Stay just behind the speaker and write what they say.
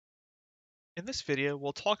In this video,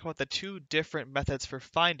 we'll talk about the two different methods for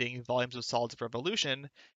finding volumes of solids of revolution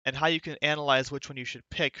and how you can analyze which one you should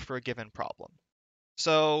pick for a given problem.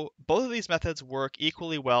 So both of these methods work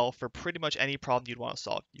equally well for pretty much any problem you'd want to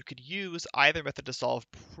solve. You could use either method to solve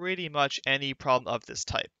pretty much any problem of this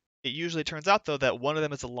type. It usually turns out though that one of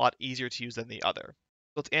them is a lot easier to use than the other.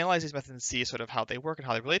 So let's analyze these methods and see sort of how they work and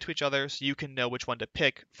how they relate to each other so you can know which one to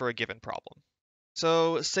pick for a given problem.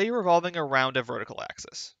 So say you're revolving around a vertical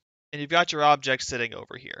axis and you've got your object sitting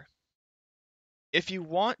over here. If you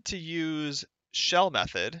want to use shell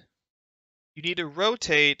method, you need to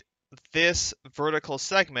rotate this vertical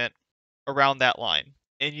segment around that line.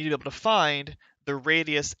 And you need to be able to find the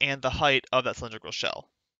radius and the height of that cylindrical shell.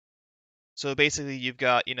 So basically you've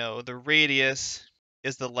got, the radius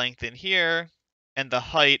is the length in here, and the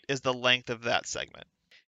height is the length of that segment.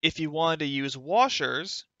 If you wanted to use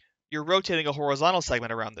washers, you're rotating a horizontal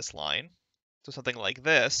segment around this line. So something like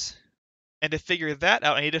this. And to figure that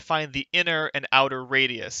out, I need to find the inner and outer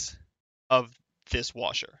radius of this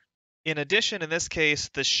washer. In addition, in this case,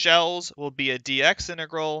 the shells will be a dx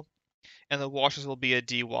integral, and the washers will be a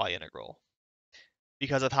dy integral,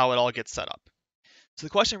 because of how it all gets set up. So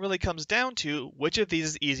the question really comes down to which of these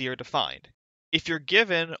is easier to find. If you're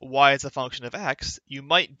given y as a function of x, you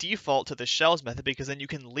might default to the shells method because then you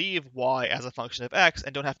can leave y as a function of x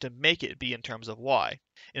and don't have to make it be in terms of y.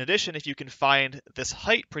 In addition, if you can find this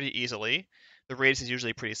height pretty easily, the radius is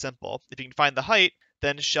usually pretty simple. If you can find the height,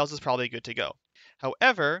 then shells is probably good to go.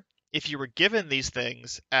 However, if you were given these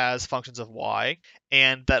things as functions of y,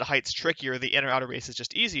 and that height's trickier, the inner outer radius is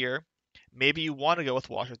just easier, maybe you want to go with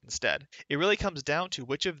washers instead. It really comes down to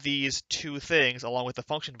which of these two things, along with the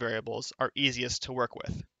function variables, are easiest to work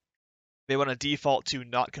with. They want to default to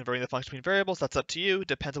not converting the function between variables. That's up to you.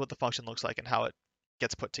 Depends on what the function looks like and how it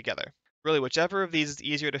gets put together. Really, whichever of these is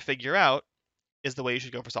easier to figure out is the way you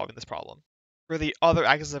should go for solving this problem. For the other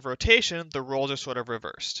axis of rotation, the roles are sort of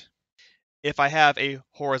reversed. If I have a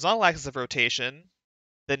horizontal axis of rotation,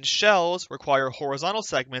 then shells require horizontal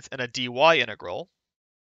segments and a dy integral,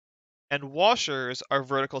 and washers are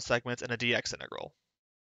vertical segments and a dx integral.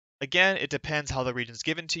 Again, it depends how the region is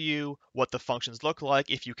given to you, what the functions look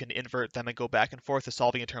like, if you can invert them and go back and forth to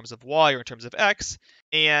solving in terms of y or in terms of x,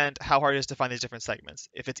 and how hard it is to find these different segments.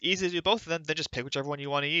 If it's easy to do both of them, then just pick whichever one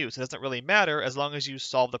you want to use. It doesn't really matter. As long as you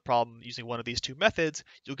solve the problem using one of these two methods,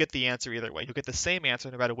 you'll get the answer either way. You'll get the same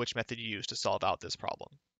answer no matter which method you use to solve out this problem.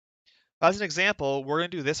 As an example, we're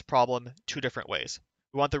going to do this problem two different ways.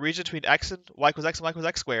 We want the region between x and y equals x and y equals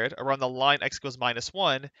x squared around the line x equals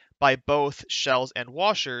 -1 by both shells and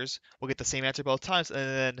washers. We'll get the same answer both times, and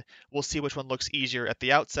then we'll see which one looks easier at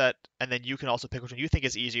the outset, and then you can also pick which one you think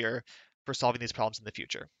is easier for solving these problems in the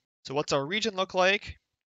future. So what's our region look like?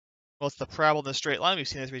 Well, it's the parabola in the straight line. We've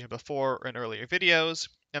seen this region before in earlier videos,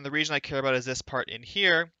 and the region I care about is this part in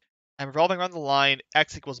here. I'm revolving around the line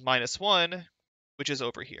x equals -1, which is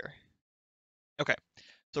over here. Okay,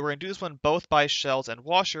 so we're going to do this one both by shells and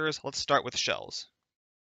washers. Let's start with shells.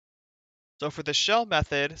 So for the shell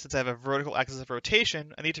method, since I have a vertical axis of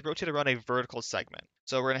rotation, I need to rotate around a vertical segment.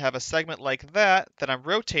 So we're going to have a segment like that I'm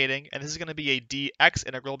rotating, and this is going to be a dx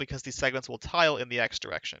integral because these segments will tile in the x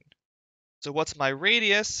direction. So what's my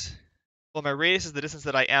radius? Well, my radius is the distance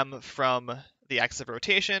that I am from the axis of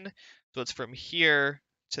rotation. So it's from here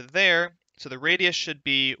to there. So the radius should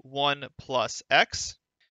be 1 plus x.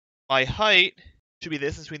 My height should be the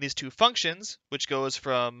distance between these two functions, which goes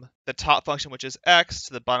from the top function, which is x,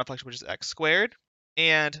 to the bottom function, which is x squared.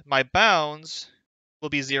 And my bounds will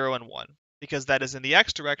be 0 and 1, because that is in the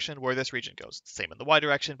x direction where this region goes. It's the same in the y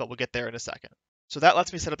direction, but we'll get there in a second. So that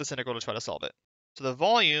lets me set up this integral to try to solve it. So the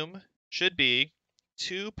volume should be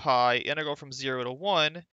 2 pi integral from 0 to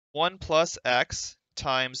 1 plus x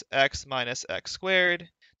times x minus x squared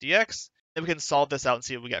dx. And we can solve this out and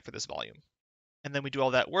see what we get for this volume. And then we do all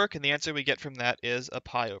that work, and the answer we get from that is a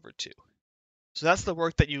pi over 2. So that's the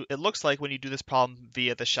work that it looks like when you do this problem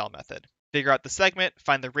via the shell method. Figure out the segment,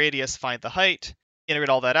 find the radius, find the height, integrate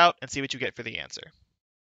all that out, and see what you get for the answer.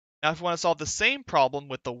 Now, if we want to solve the same problem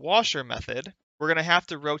with the washer method, we're going to have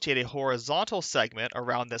to rotate a horizontal segment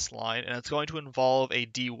around this line, and it's going to involve a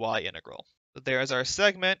dy integral. So there's our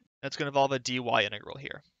segment, and it's going to involve a dy integral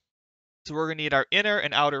here. So we're going to need our inner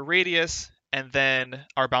and outer radius, and then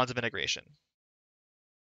our bounds of integration.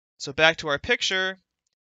 So back to our picture,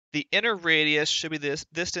 the inner radius should be this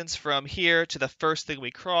distance from here to the first thing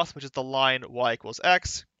we cross, which is the line y equals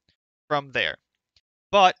x, from there.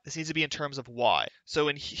 But this needs to be in terms of y. So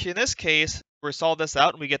in this case, we're solve this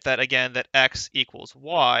out, and we get that again, that x equals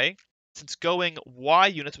y. Since going y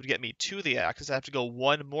units would get me to the axis, I have to go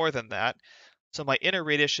one more than that. So my inner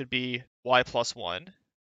radius should be y plus 1.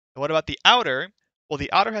 And what about the outer? Well,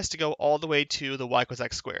 the outer has to go all the way to the y equals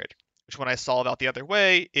x squared, which when I solve out the other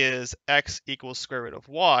way is x equals square root of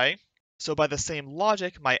y. So by the same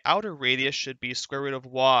logic, my outer radius should be square root of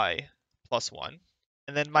y plus 1.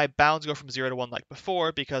 And then my bounds go from 0 to 1 like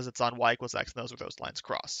before because it's on y equals x and those are those lines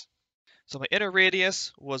cross. So my inner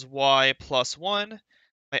radius was y plus 1.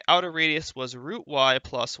 My outer radius was root y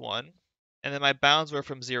plus 1. And then my bounds were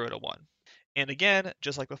from 0 to 1. And again,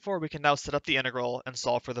 just like before, we can now set up the integral and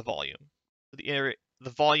solve for the volume. The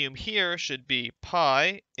volume here should be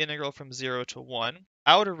pi integral from 0 to 1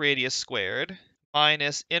 outer radius squared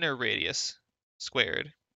minus inner radius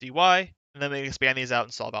squared dy, and then we can expand these out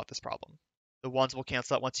and solve out this problem. The ones will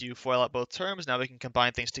cancel out once you FOIL out both terms. Now we can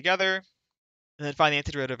combine things together, and then find the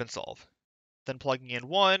antiderivative and solve. Then plugging in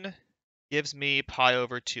 1 gives me pi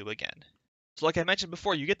over 2 again. So like I mentioned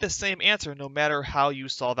before, you get the same answer no matter how you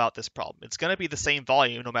solve out this problem. It's going to be the same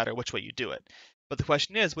volume no matter which way you do it. But the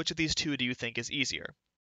question is, which of these two do you think is easier?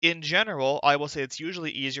 In general, I will say it's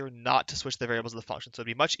usually easier not to switch the variables of the function. So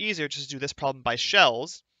it'd be much easier just to do this problem by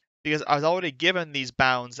shells, because I was already given these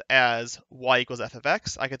bounds as y equals f of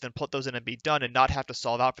x. I could then put those in and be done and not have to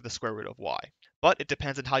solve out for the square root of y. But it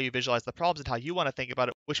depends on how you visualize the problems and how you want to think about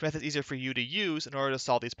it, which method is easier for you to use in order to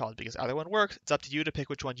solve these problems, because either one works. It's up to you to pick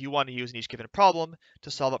which one you want to use in each given problem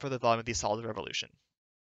to solve out for the volume of these solids of revolution.